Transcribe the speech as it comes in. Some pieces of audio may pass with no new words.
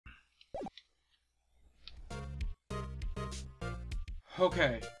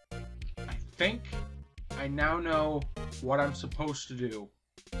Okay. I think I now know what I'm supposed to do.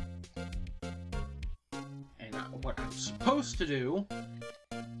 And what I'm supposed to do...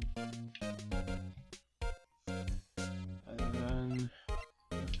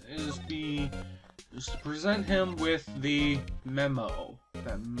 is to present him with the memo.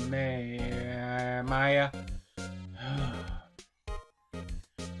 The Maya...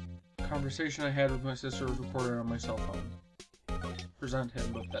 conversation I had with my sister was recorded on my cell phone. Present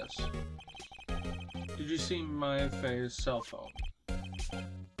him with this. Did you see my face cell phone?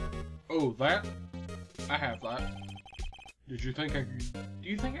 Oh, that? I have that. Did you think I can... Do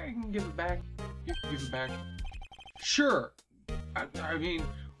you think I can give it back? You can give it back? Sure! I mean...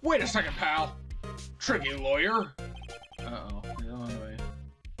 Wait a second, pal! Tricky lawyer! Uh-oh. No, anyway.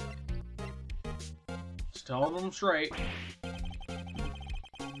 Just telling them straight.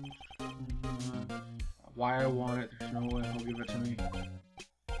 Why I want it, there's no way he'll give it to me.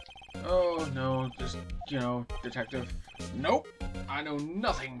 Oh, no, just, you know, detective. Nope! I know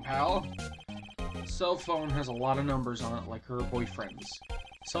nothing, pal! The cell phone has a lot of numbers on it, like her boyfriend's.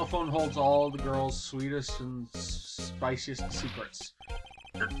 Cell phone holds all the girl's sweetest and spiciest secrets.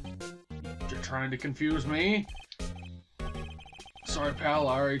 You're trying to confuse me? Sorry, pal,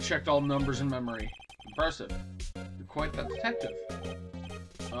 I already checked all numbers in memory. Impressive. You're quite the detective.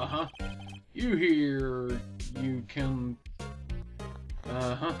 Uh-huh. You here, you can...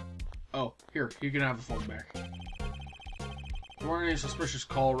 Uh-huh. Oh, here, you can have the phone back. There weren't any suspicious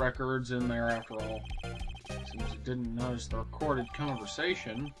call records in there after all. Seems you didn't notice the recorded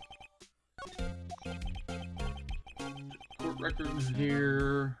conversation. Court records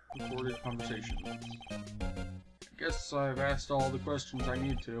here, recorded conversation. I guess I've asked all the questions I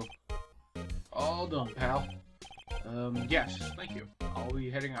need to. All done, pal. Yes, thank you. I'll be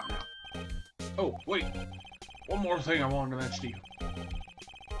heading out now. Oh, wait. One more thing I wanted to mention to you.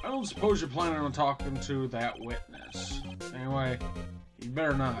 I don't suppose you're planning on talking to that witness. Anyway, you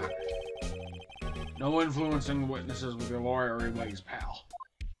better not. No influencing witnesses with your lawyery ways, pal.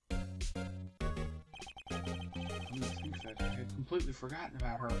 I think that I had completely forgotten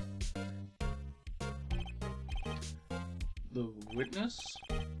about her. The witness?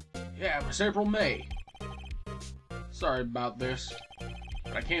 Yeah, Miss April May. Sorry about this,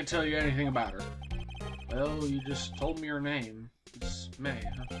 but I can't tell you anything about her. Well, you just told me her name. It's May,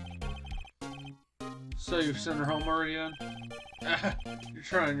 huh? So you've sent her home already, then? You're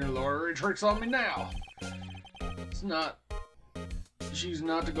trying your lawyery tricks on me now. She's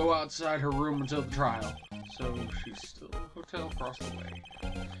not to go outside her room until the trial. So she's still in the hotel across the way.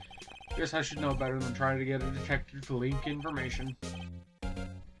 Guess I should know better than trying to get a detective to leak information.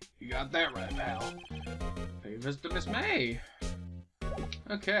 You got that right, pal. Pay a visit to Miss May.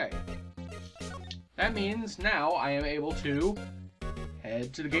 Okay. That means now I am able to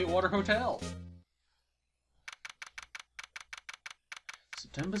head to the Gatewater Hotel.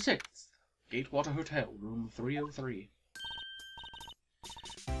 September 6th. Gatewater Hotel, room 303.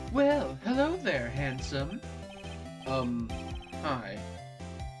 Well, hello there, handsome. Hi.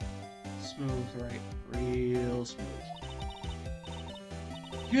 Smooth, right? Real smooth.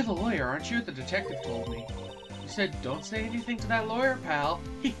 You're the lawyer, aren't you? The detective told me. You said don't say anything to that lawyer, pal.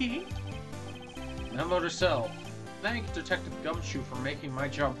 Hehe. Memo to self. Thank Detective Gumshoe for making my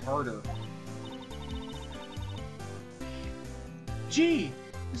job harder. Gee,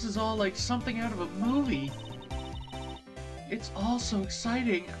 this is all like something out of a movie. It's all so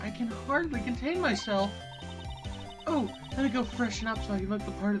exciting, I can hardly contain myself. Oh, let me go freshen up so I can look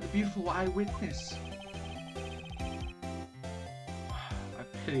the part of the beautiful eyewitness. I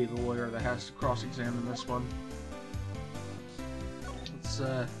pity the lawyer that has to cross-examine this one. Let's,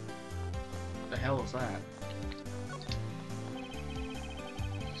 what the hell is that?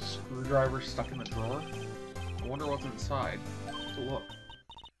 Screwdriver stuck in the drawer? I wonder what's inside. Let's look.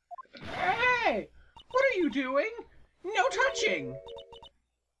 Hey! What are you doing? No touching!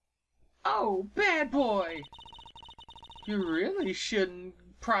 Oh, bad boy! You really shouldn't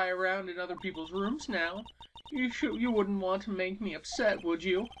pry around in other people's rooms now. You wouldn't want to make me upset, would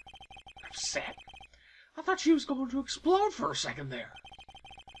you? Upset? I thought she was going to explode for a second there.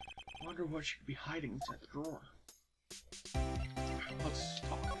 Wonder what she could be hiding inside the drawer. Let's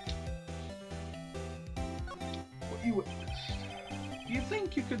talk. What you witnessed. Do you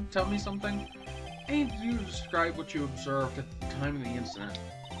think you could tell me something? I need you to describe what you observed at the time of the incident.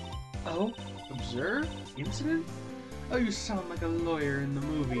 Oh? Observe? Incident? Oh, you sound like a lawyer in the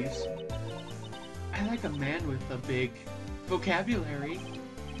movies. I like a man with a big vocabulary.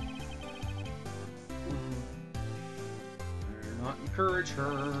 Better not encourage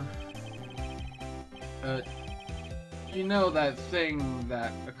her. You know that thing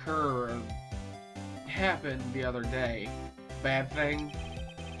that happened the other day? Bad thing?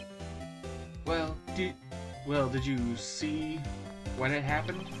 Well, did you see when it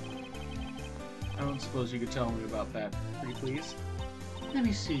happened? I don't suppose you could tell me about that, pretty please? Let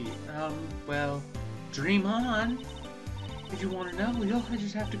me see. Well, dream on. If you want to know, you'll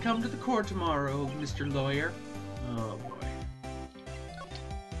just have to come to the court tomorrow, Mr. Lawyer. Oh, boy.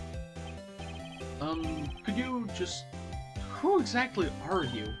 Could you just... Who exactly are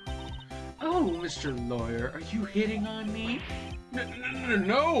you? Oh, Mr. Lawyer, are you hitting on me?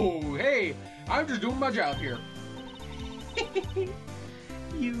 No! Hey, I'm just doing my job here.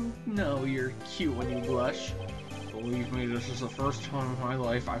 You know you're cute when you blush. Believe me, this is the first time in my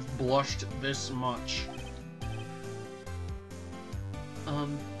life I've blushed this much.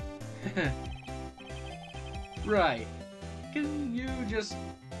 Right. Can you just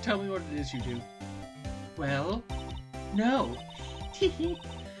tell me what it is you do? Well, no.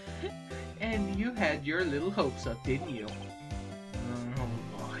 And you had your little hopes up, didn't you? Oh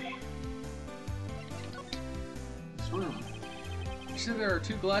boy. This room. You said there are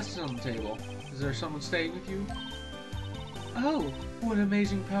 2 glasses on the table. Is there someone staying with you? Oh, what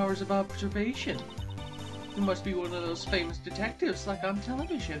amazing powers of observation. You must be one of those famous detectives like on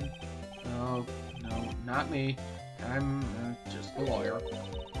television. Oh, no, not me. I'm just a lawyer.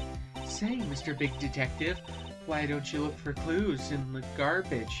 Say, Mr. Big Detective, why don't you look for clues in the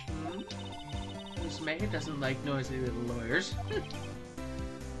garbage? Miss May doesn't like noisy little lawyers.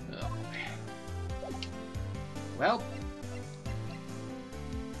 Oh. Well.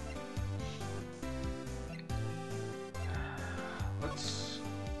 Let's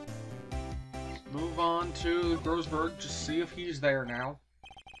move on to Grossberg to see if he's there now.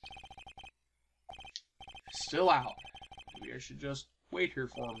 Still out. Maybe I should just wait here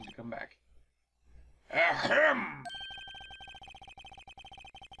for him to come back. Ahem!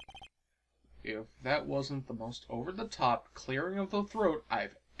 If that wasn't the most over-the-top clearing of the throat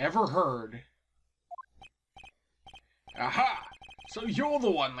I've ever heard. Aha! So you're the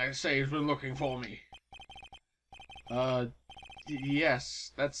one they say has been looking for me.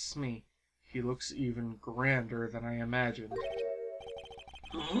 Yes, that's me. He looks even grander than I imagined.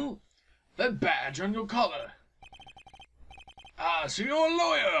 That badge on your collar. Ah, so you're a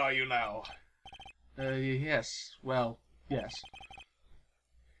lawyer, are you now? Yes. Well, yes.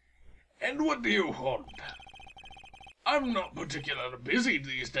 And what do you want? I'm not particularly busy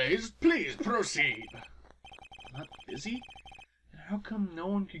these days. Please proceed. Not busy? How come no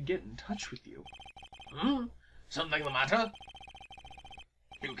one could get in touch with you? Something the matter?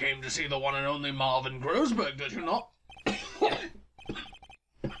 You came to see the one and only Marvin Grossberg, did you not?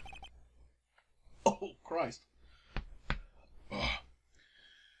 Oh, Christ.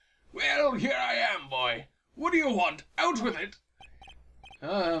 Well, here I am, boy. What do you want? Out with it!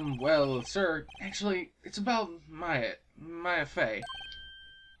 Well, sir, actually, it's about Maya Fey.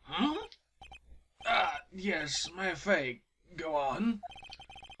 Yes, Maya Fey. Go on.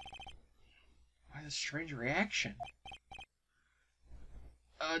 Why the strange reaction?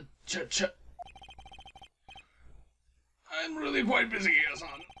 I'm really quite busy here, son.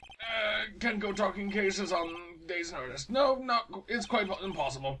 Can't go talking cases on days' notice. No, it's quite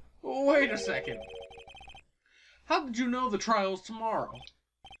impossible. Wait a second. How did you know the trial's tomorrow?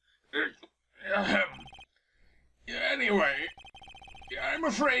 Anyway, I'm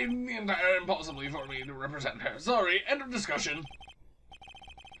afraid the entire impossible for me to represent her. Sorry, end of discussion.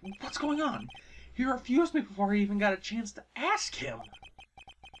 What's going on? He refused me before I even got a chance to ask him.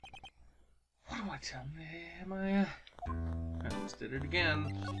 What do I tell him? I almost did it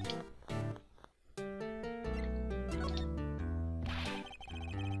again.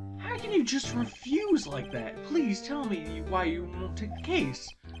 How can you just refuse like that? Please tell me why you won't take the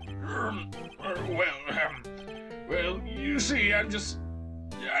case. Well, you see, I'm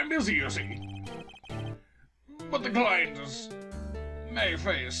busy, you see. But the client is May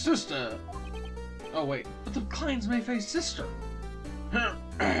Fey's sister. Oh, wait, but the client's May Fey's sister.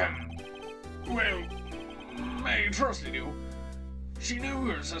 Well, May trusted you. She knew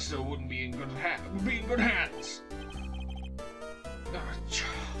her sister wouldn't be in good hands.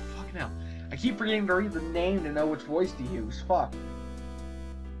 Fucking hell. I keep forgetting to read the name to know which voice to use. Fuck.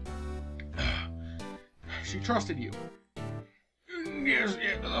 She trusted you. Yes,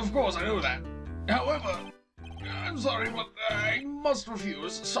 of course, I know that. However, I'm sorry, but I must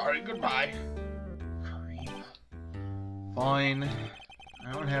refuse. Sorry, goodbye. Fine.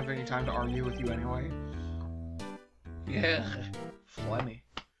 I don't have any time to argue with you anyway. Yeah, phlegmy.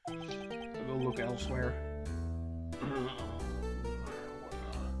 I'll go look elsewhere.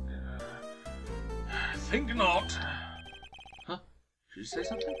 Think not. you say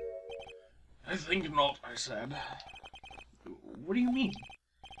something? I think not, I said. What do you mean?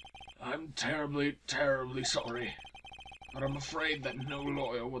 I'm terribly, terribly sorry. But I'm afraid that no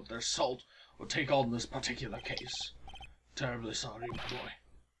lawyer with their salt will take on this particular case. Terribly sorry, my boy.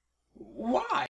 Why?